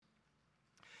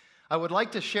I would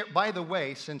like to share, by the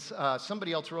way, since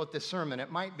somebody else wrote this sermon, it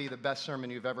might be the best sermon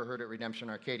you've ever heard at Redemption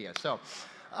Arcadia. So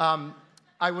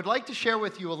I would like to share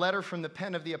with you a letter from the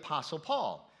pen of the Apostle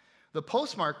Paul. The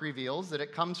postmark reveals that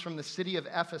it comes from the city of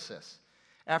Ephesus.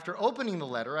 After opening the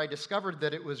letter, I discovered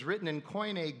that it was written in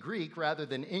Koine Greek rather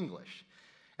than English.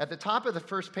 At the top of the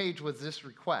first page was this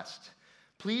request: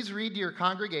 please read to your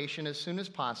congregation as soon as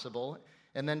possible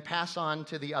and then pass on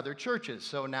to the other churches.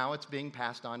 So now it's being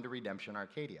passed on to Redemption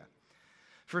Arcadia.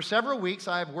 For several weeks,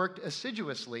 I have worked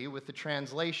assiduously with the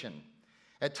translation.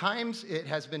 At times, it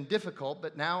has been difficult,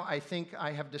 but now I think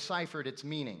I have deciphered its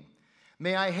meaning.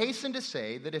 May I hasten to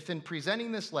say that if in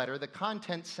presenting this letter, the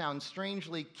content sounds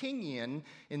strangely Kingian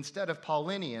instead of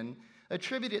Paulinian,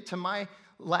 attribute it to my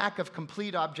lack of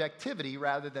complete objectivity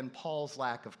rather than Paul's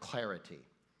lack of clarity.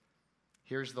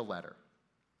 Here's the letter.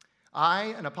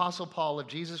 I, an Apostle Paul of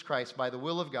Jesus Christ, by the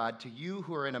will of God, to you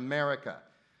who are in America,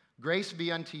 grace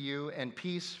be unto you and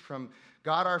peace from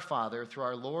God our Father through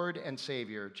our Lord and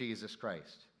Savior, Jesus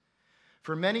Christ.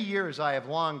 For many years I have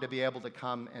longed to be able to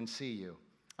come and see you.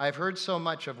 I have heard so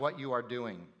much of what you are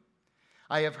doing.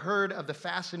 I have heard of the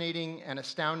fascinating and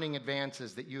astounding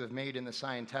advances that you have made in the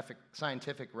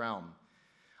scientific realm.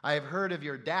 I have heard of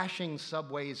your dashing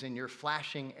subways and your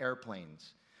flashing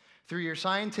airplanes. Through your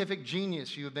scientific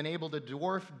genius, you have been able to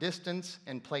dwarf distance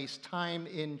and place time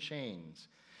in chains.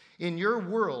 In your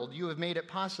world, you have made it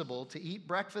possible to eat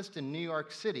breakfast in New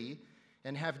York City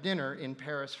and have dinner in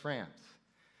Paris, France.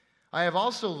 I have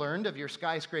also learned of your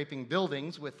skyscraping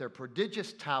buildings with their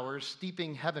prodigious towers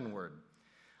steeping heavenward.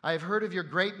 I have heard of your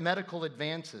great medical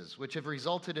advances, which have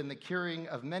resulted in the curing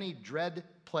of many dread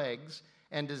plagues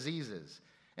and diseases,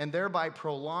 and thereby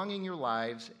prolonging your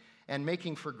lives and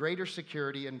making for greater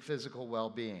security and physical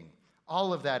well-being.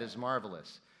 All of that is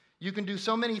marvelous. You can do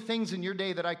so many things in your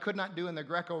day that I could not do in the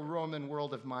Greco-Roman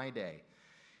world of my day.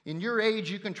 In your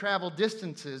age, you can travel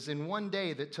distances in one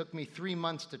day that took me 3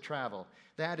 months to travel.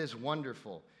 That is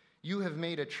wonderful. You have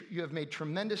made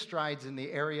tremendous strides in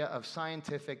the area of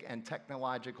scientific and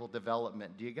technological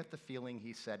development. Do you get the feeling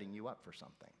he's setting you up for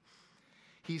something?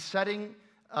 He's setting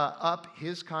up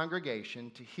his congregation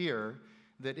to hear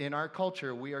that in our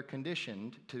culture we are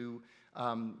conditioned to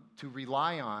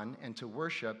rely on and to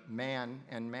worship man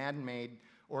and man-made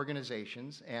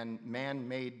organizations and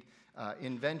man-made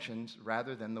inventions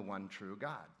rather than the one true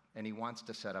God. And he wants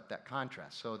to set up that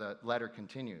contrast. So the letter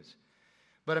continues.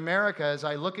 But America, as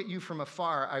I look at you from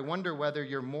afar, I wonder whether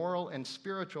your moral and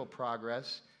spiritual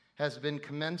progress has been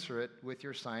commensurate with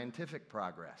your scientific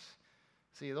progress.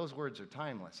 See, those words are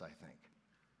timeless, I think.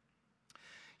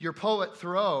 Your poet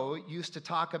Thoreau used to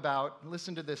talk about,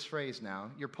 listen to this phrase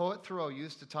now, your poet Thoreau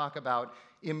used to talk about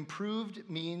improved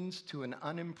means to an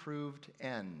unimproved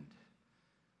end.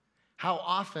 How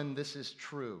often this is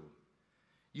true.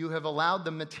 You have allowed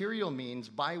the material means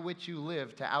by which you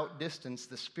live to outdistance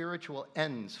the spiritual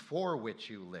ends for which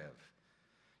you live.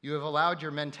 You have allowed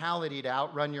your mentality to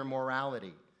outrun your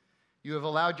morality. You have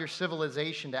allowed your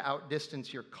civilization to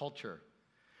outdistance your culture.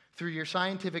 Through your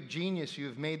scientific genius, you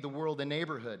have made the world a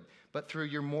neighborhood, but through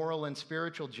your moral and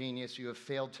spiritual genius, you have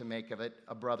failed to make of it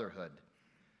a brotherhood.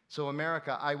 So,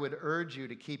 America, I would urge you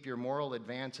to keep your moral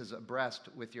advances abreast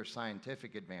with your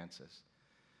scientific advances.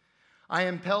 I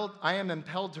am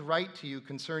impelled to write to you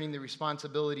concerning the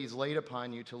responsibilities laid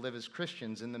upon you to live as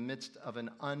Christians in the midst of an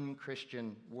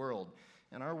unchristian world.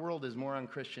 And our world is more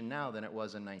unchristian now than it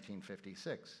was in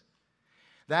 1956.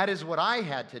 That is what I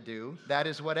had to do. That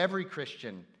is what every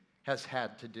Christian has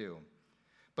had to do.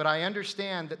 But I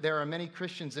understand that there are many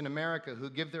Christians in America who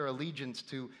give their allegiance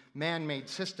to man-made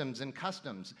systems and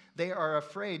customs. They are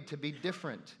afraid to be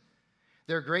different.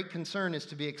 Their great concern is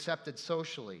to be accepted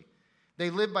socially.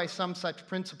 They live by some such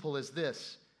principle as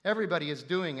this: everybody is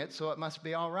doing it, so it must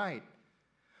be all right.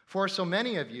 For so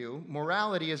many of you,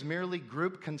 morality is merely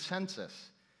group consensus.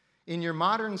 In your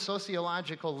modern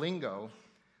sociological lingo,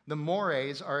 the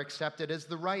mores are accepted as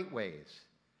the right ways.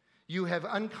 You have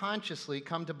unconsciously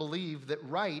come to believe that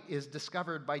right is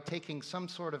discovered by taking some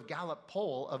sort of Gallup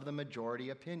poll of the majority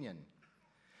opinion.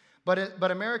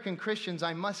 But American Christians,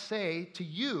 I must say to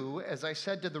you, as I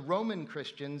said to the Roman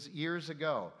Christians years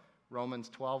ago, Romans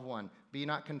 12:1, be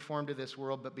not conformed to this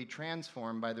world, but be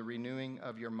transformed by the renewing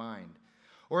of your mind.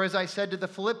 Or as I said to the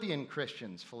Philippian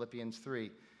Christians, Philippians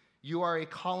 3, you are a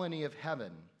colony of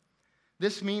heaven.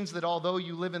 This means that although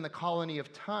you live in the colony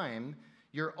of time,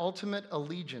 your ultimate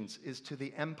allegiance is to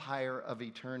the empire of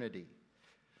eternity.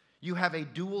 You have a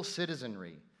dual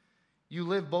citizenry. You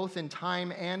live both in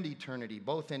time and eternity,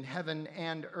 both in heaven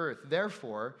and earth.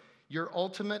 Therefore, your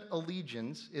ultimate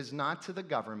allegiance is not to the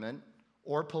government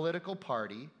or political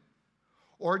party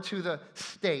or to the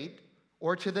state,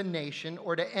 or to the nation,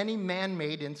 or to any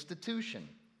man-made institution.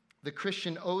 The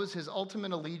Christian owes his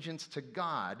ultimate allegiance to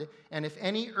God, and if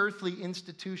any earthly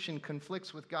institution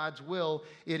conflicts with God's will,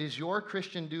 it is your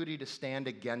Christian duty to stand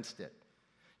against it.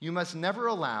 You must never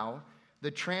allow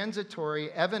the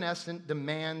transitory, evanescent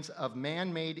demands of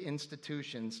man-made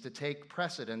institutions to take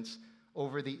precedence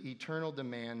over the eternal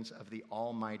demands of the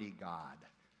Almighty God.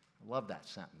 I love that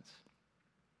sentence.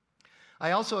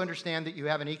 I also understand that you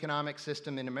have an economic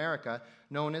system in America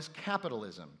known as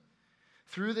capitalism.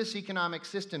 Through this economic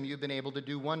system, you've been able to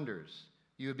do wonders.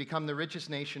 You have become the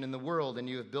richest nation in the world, and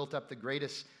you have built up the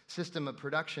greatest system of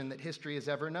production that history has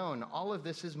ever known. All of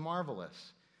this is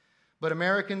marvelous. But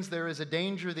Americans, there is a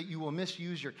danger that you will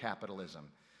misuse your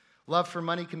capitalism. Love for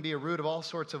money can be a root of all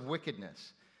sorts of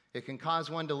wickedness. It can cause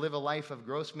one to live a life of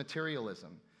gross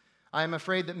materialism. I am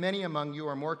afraid that many among you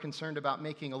are more concerned about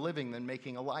making a living than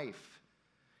making a life.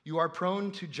 You are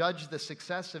prone to judge the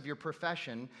success of your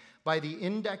profession by the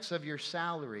index of your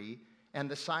salary and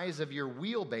the size of your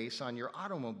wheelbase on your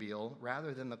automobile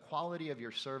rather than the quality of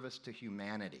your service to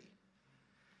humanity.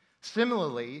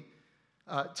 Similar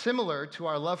to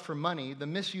our love for money, the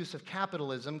misuse of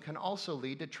capitalism can also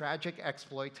lead to tragic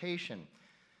exploitation.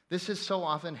 This has so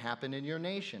often happened in your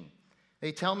nation.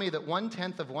 They tell me that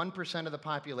 0.1% of the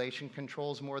population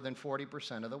controls more than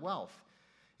 40% of the wealth.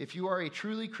 If you are a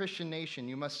truly Christian nation,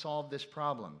 you must solve this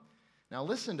problem. Now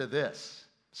listen to this.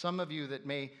 Some of you that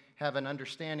may have an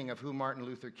understanding of who Martin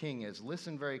Luther King is,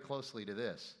 listen very closely to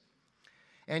this.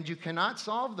 And you cannot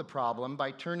solve the problem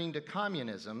by turning to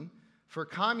communism, for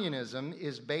communism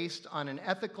is based on an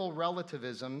ethical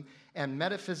relativism and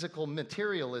metaphysical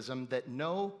materialism that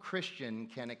no Christian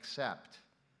can accept.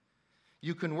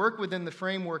 You can work within the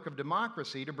framework of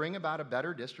democracy to bring about a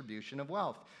better distribution of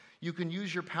wealth. You can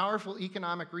use your powerful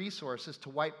economic resources to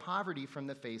wipe poverty from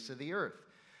the face of the earth.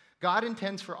 God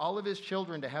intends for all of his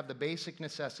children to have the basic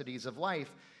necessities of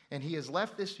life, and he has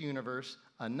left this universe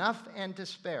enough and to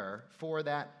spare for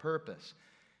that purpose.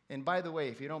 And by the way,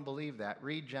 if you don't believe that,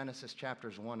 read Genesis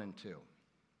chapters 1 and 2.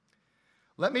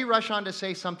 Let me rush on to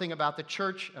say something about the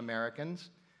church, Americans.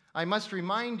 I must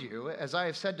remind you, as I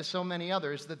have said to so many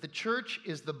others, that the church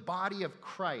is the body of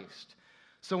Christ.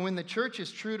 So when the church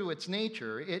is true to its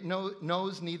nature, it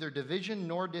knows neither division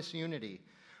nor disunity.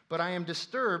 But I am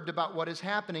disturbed about what is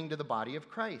happening to the body of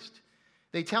Christ.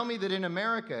 They tell me that in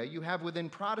America, you have within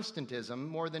Protestantism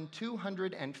more than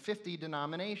 250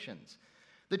 denominations.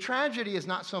 The tragedy is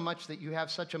not so much that you have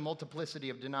such a multiplicity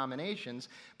of denominations,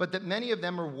 but that many of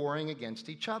them are warring against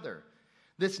each other.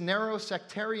 This narrow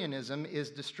sectarianism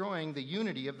is destroying the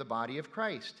unity of the body of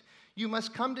Christ. You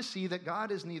must come to see that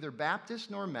God is neither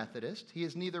Baptist nor Methodist. He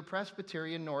is neither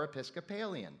Presbyterian nor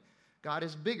Episcopalian. God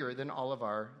is bigger than all of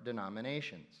our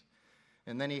denominations.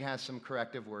 And then he has some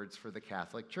corrective words for the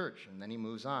Catholic Church, and then he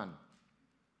moves on.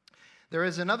 There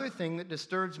is another thing that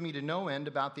disturbs me to no end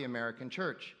about the American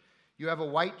church. You have a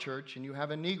white church and you have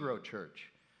a Negro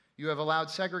church. You have allowed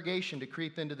segregation to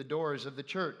creep into the doors of the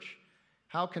church.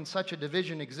 How can such a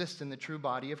division exist in the true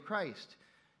body of Christ?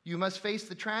 You must face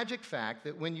the tragic fact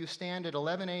that when you stand at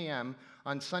 11 a.m.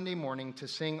 on Sunday morning to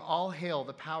sing All Hail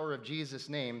the Power of Jesus'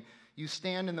 Name, you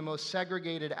stand in the most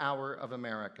segregated hour of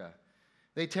America.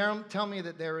 They tell me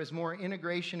that there is more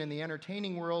integration in the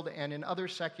entertaining world and in other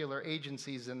secular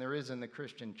agencies than there is in the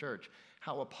Christian church.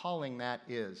 How appalling that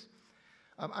is.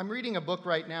 I'm reading a book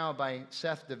right now by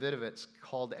Seth Davidovitz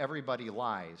called Everybody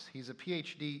Lies. He's a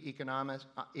PhD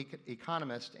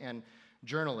economist and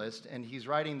journalist, and he's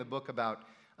writing the book about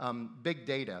big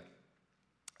data.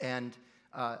 And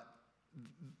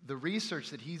the research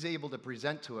that he's able to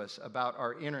present to us about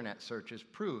our internet searches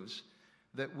proves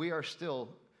that we are still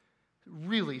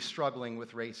really struggling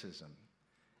with racism.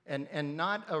 And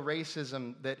not a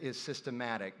racism that is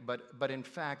systematic, but in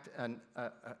fact,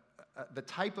 the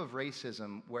type of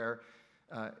racism where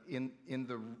in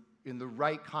the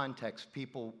right context,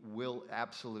 people will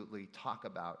absolutely talk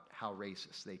about how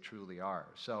racist they truly are.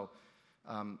 So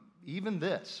even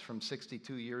this from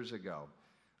 62 years ago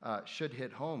should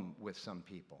hit home with some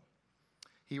people.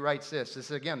 He writes this. This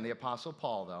is, again, the Apostle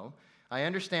Paul, though. I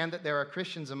understand that there are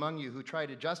Christians among you who try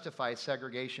to justify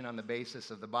segregation on the basis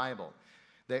of the Bible.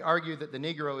 They argue that the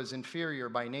Negro is inferior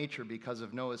by nature because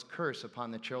of Noah's curse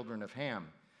upon the children of Ham.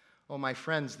 Oh, my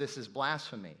friends, this is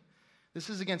blasphemy. This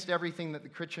is against everything that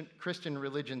the Christian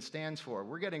religion stands for.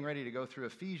 We're getting ready to go through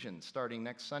Ephesians starting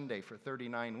next Sunday for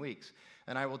 39 weeks.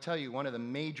 And I will tell you, one of the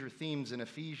major themes in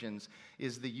Ephesians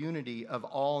is the unity of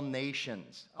all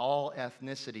nations, all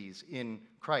ethnicities in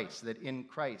Christ, that in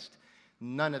Christ,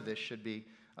 none of this should be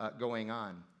going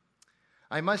on.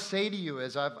 I must say to you,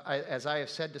 as I have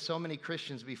said to so many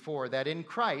Christians before, that in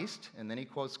Christ, and then he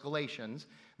quotes Galatians,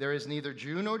 there is neither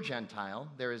Jew nor Gentile,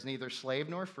 there is neither slave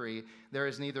nor free, there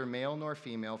is neither male nor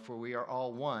female, for we are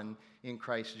all one in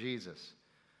Christ Jesus.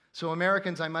 So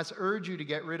Americans, I must urge you to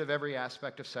get rid of every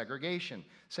aspect of segregation.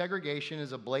 Segregation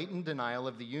is a blatant denial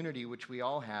of the unity which we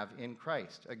all have in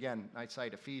Christ. Again, I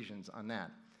cite Ephesians on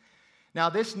that. Now,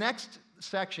 this next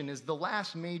section is the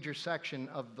last major section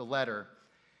of the letter,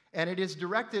 and it is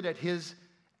directed at his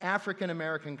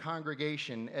African-American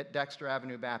congregation at Dexter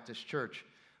Avenue Baptist Church.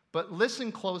 But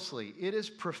listen closely. It is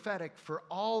prophetic for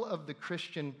all of the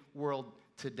Christian world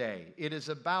today. It is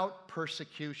about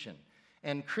persecution.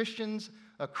 And Christians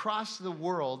across the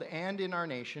world and in our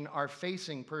nation are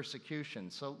facing persecution.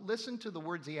 So listen to the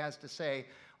words he has to say,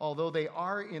 although they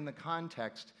are in the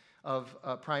context of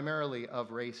primarily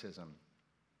of racism.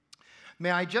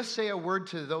 May I just say a word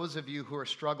to those of you who are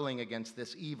struggling against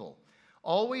this evil.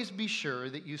 Always be sure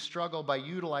that you struggle by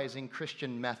utilizing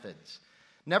Christian methods.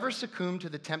 Never succumb to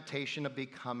the temptation of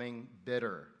becoming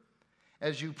bitter.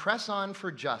 As you press on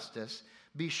for justice,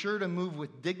 be sure to move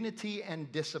with dignity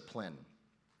and discipline,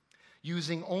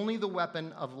 using only the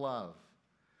weapon of love.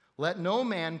 Let no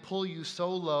man pull you so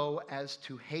low as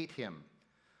to hate him.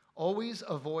 Always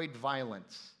avoid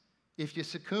violence. If you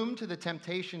succumb to the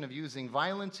temptation of using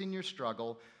violence in your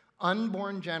struggle,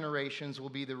 unborn generations will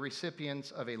be the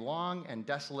recipients of a long and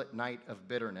desolate night of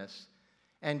bitterness,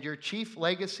 and your chief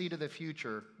legacy to the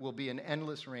future will be an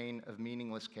endless reign of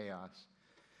meaningless chaos.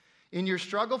 In your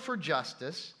struggle for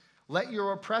justice, let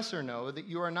your oppressor know that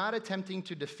you are not attempting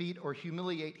to defeat or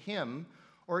humiliate him,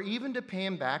 or even to pay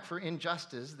him back for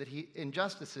injustices that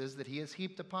he has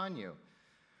heaped upon you.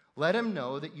 Let him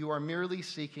know that you are merely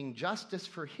seeking justice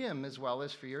for him as well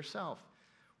as for yourself.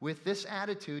 With this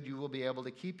attitude, you will be able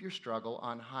to keep your struggle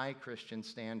on high Christian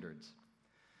standards.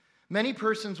 Many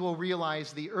persons will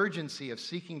realize the urgency of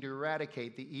seeking to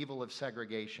eradicate the evil of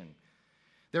segregation.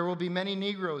 There will be many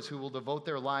Negroes who will devote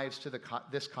their lives to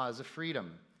this cause of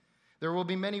freedom. There will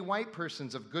be many white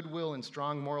persons of goodwill and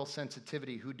strong moral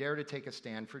sensitivity who dare to take a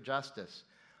stand for justice.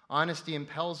 Honesty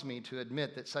impels me to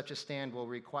admit that such a stand will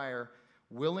require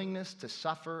willingness to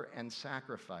suffer and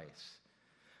sacrifice.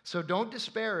 So don't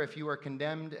despair if you are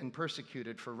condemned and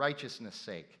persecuted for righteousness'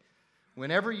 sake.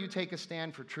 Whenever you take a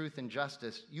stand for truth and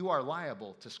justice, you are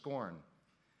liable to scorn.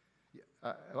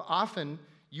 Often,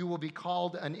 you will be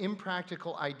called an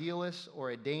impractical idealist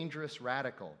or a dangerous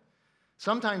radical.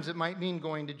 Sometimes it might mean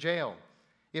going to jail.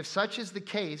 If such is the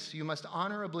case, you must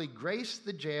honorably grace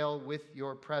the jail with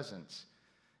your presence.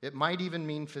 It might even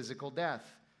mean physical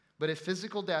death. But if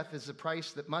physical death is the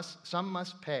price that some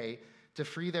must pay to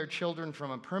free their children from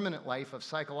a permanent life of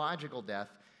psychological death,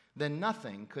 then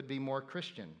nothing could be more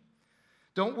Christian.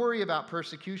 Don't worry about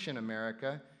persecution,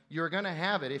 America. You're going to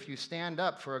have it if you stand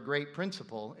up for a great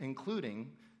principle,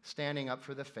 including standing up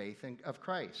for the faith of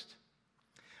Christ.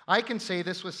 I can say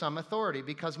this with some authority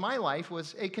because my life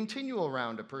was a continual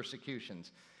round of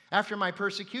persecutions. After my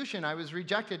persecution, I was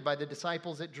rejected by the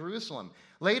disciples at Jerusalem.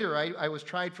 Later, I was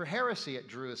tried for heresy at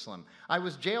Jerusalem. I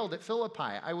was jailed at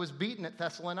Philippi. I was beaten at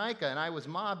Thessalonica, and I was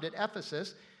mobbed at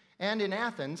Ephesus. And in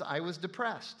Athens, I was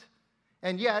depressed.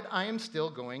 And yet, I am still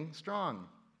going strong.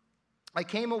 I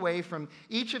came away from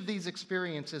each of these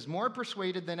experiences more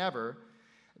persuaded than ever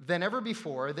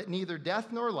before that neither death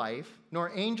nor life,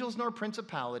 nor angels nor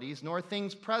principalities, nor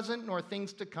things present nor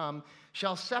things to come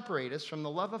shall separate us from the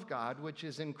love of God which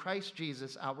is in Christ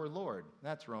Jesus our Lord.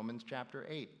 That's Romans chapter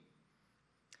 8.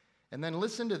 And then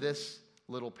listen to this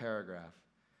little paragraph.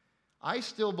 I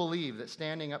still believe that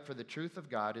standing up for the truth of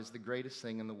God is the greatest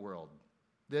thing in the world.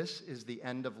 This is the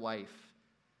end of life.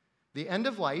 The end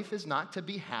of life is not to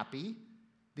be happy.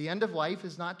 The end of life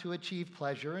is not to achieve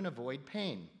pleasure and avoid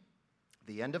pain.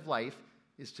 The end of life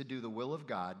is to do the will of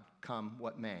God, come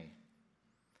what may.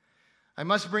 I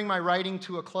must bring my writing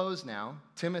to a close now.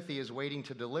 Timothy is waiting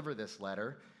to deliver this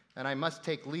letter, and I must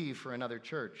take leave for another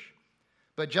church.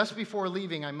 But just before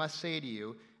leaving, I must say to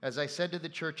you, as I said to the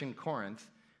church in Corinth,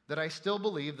 that I still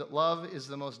believe that love is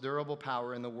the most durable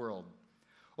power in the world.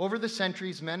 Over the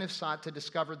centuries, men have sought to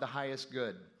discover the highest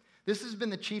good. This has been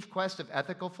the chief quest of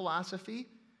ethical philosophy.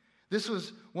 This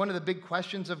was one of the big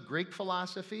questions of Greek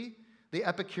philosophy. The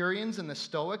Epicureans and the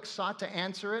Stoics sought to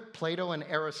answer it. Plato and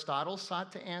Aristotle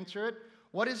sought to answer it.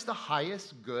 What is the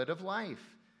highest good of life?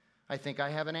 I think I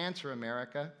have an answer,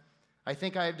 America. I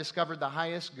think I have discovered the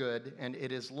highest good, and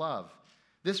it is love.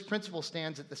 This principle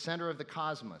stands at the center of the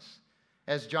cosmos.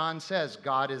 As John says,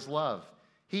 God is love.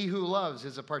 He who loves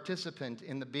is a participant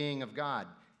in the being of God.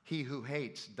 He who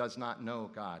hates does not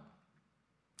know God.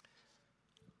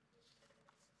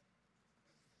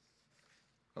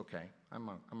 Okay, I'm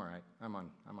all right. I'm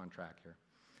on track here.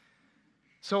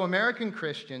 So, American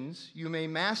Christians, you may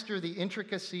master the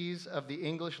intricacies of the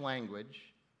English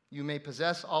language. You may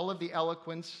possess all of the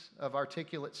eloquence of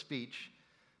articulate speech,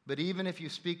 but even if you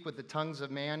speak with the tongues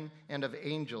of man and of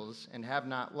angels and have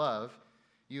not love,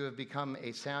 you have become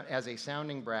as a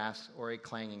sounding brass or a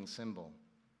clanging cymbal.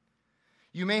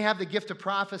 You may have the gift of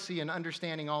prophecy and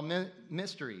understanding all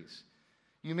mysteries.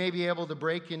 You may be able to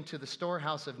break into the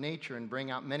storehouse of nature and bring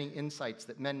out many insights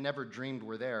that men never dreamed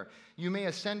were there. You may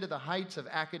ascend to the heights of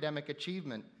academic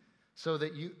achievement so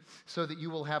that you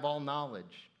will have all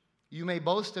knowledge. You may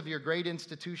boast of your great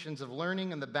institutions of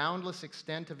learning and the boundless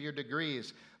extent of your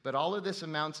degrees, but all of this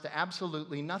amounts to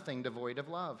absolutely nothing devoid of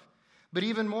love. But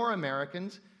even more,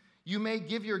 Americans, you may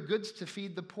give your goods to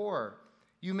feed the poor.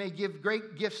 You may give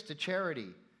great gifts to charity.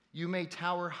 You may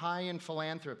tower high in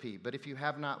philanthropy, but if you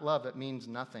have not love, it means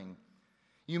nothing.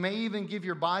 You may even give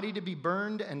your body to be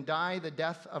burned and die the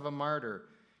death of a martyr.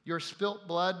 Your spilt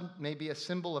blood may be a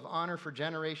symbol of honor for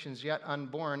generations yet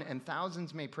unborn, and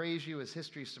thousands may praise you as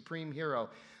history's supreme hero.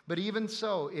 But even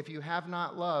so, if you have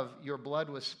not love, your blood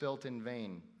was spilt in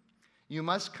vain. You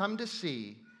must come to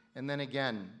see, and then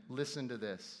again, listen to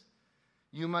this.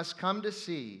 You must come to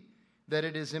see that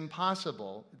it is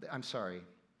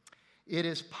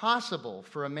possible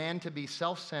for a man to be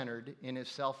self-centered in his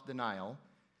self-denial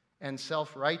and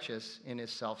self-righteous in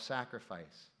his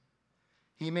self-sacrifice.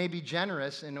 He may be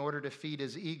generous in order to feed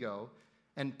his ego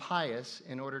and pious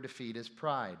in order to feed his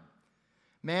pride.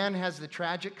 Man has the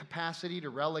tragic capacity to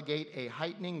relegate a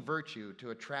heightening virtue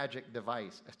to a tragic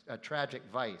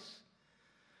vice.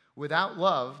 Without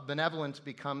love, benevolence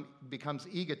becomes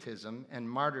egotism, and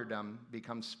martyrdom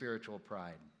becomes spiritual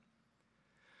pride.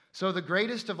 So the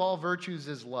greatest of all virtues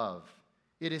is love.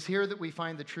 It is here that we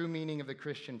find the true meaning of the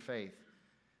Christian faith.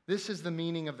 This is the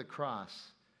meaning of the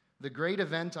cross. The great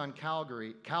event on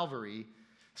Calvary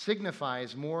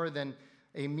signifies more than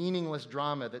a meaningless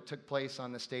drama that took place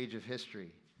on the stage of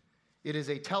history. It is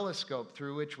a telescope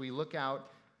through which we look out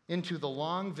into the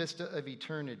long vista of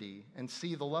eternity and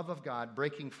see the love of God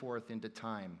breaking forth into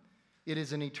time. It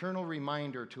is an eternal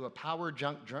reminder to a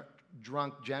power-drunk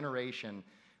generation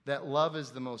that love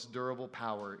is the most durable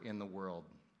power in the world.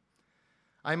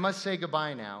 I must say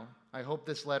goodbye now. I hope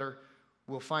this letter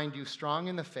will find you strong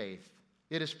in the faith.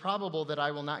 It is probable that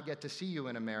I will not get to see you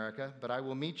in America, but I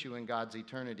will meet you in God's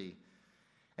eternity.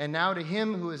 And now to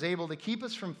him who is able to keep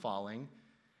us from falling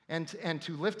and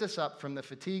to lift us up from the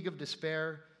fatigue of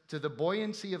despair to the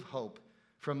buoyancy of hope,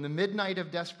 from the midnight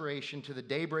of desperation to the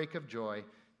daybreak of joy,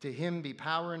 to him be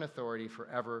power and authority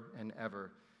forever and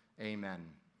ever. Amen.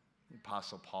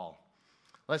 Apostle Paul.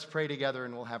 Let's pray together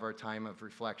and we'll have our time of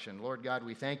reflection. Lord God,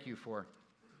 we thank you for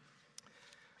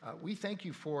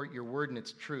your word and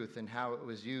its truth and how it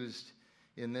was used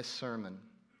in this sermon.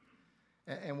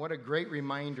 And what a great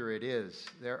reminder it is.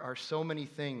 There are so many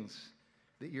things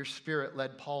that your Spirit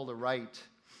led Paul to write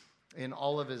in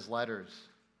all of his letters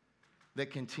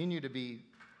that continue to be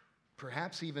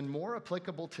perhaps even more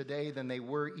applicable today than they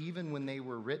were even when they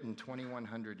were written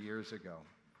 2,100 years ago.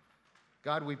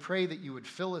 God, we pray that you would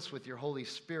fill us with your Holy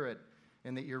Spirit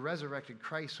and that your resurrected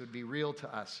Christ would be real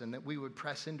to us and that we would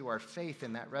press into our faith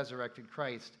in that resurrected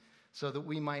Christ so that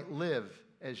we might live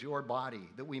as your body,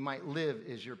 that we might live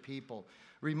as your people.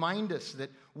 Remind us that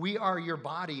we are your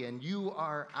body and you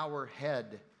are our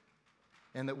head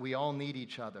and that we all need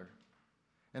each other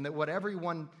and that whatever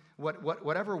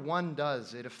one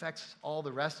does, it affects all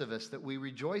the rest of us, that we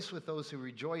rejoice with those who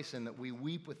rejoice and that we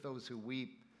weep with those who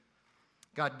weep.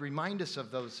 God, remind us of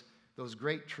those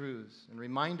great truths and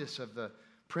remind us of the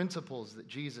principles that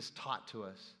Jesus taught to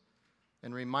us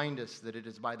and remind us that it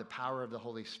is by the power of the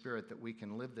Holy Spirit that we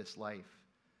can live this life.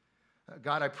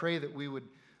 God, I pray that we would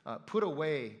put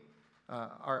away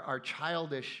our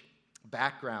childish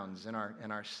backgrounds and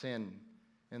our sin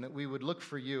and that we would look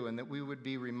for you and that we would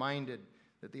be reminded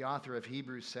that the author of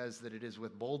Hebrews says that it is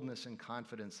with boldness and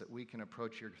confidence that we can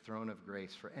approach your throne of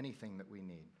grace for anything that we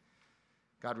need.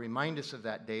 God, remind us of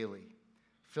that daily.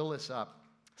 Fill us up.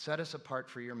 Set us apart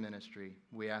for your ministry.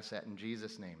 We ask that in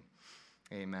Jesus' name.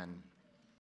 Amen.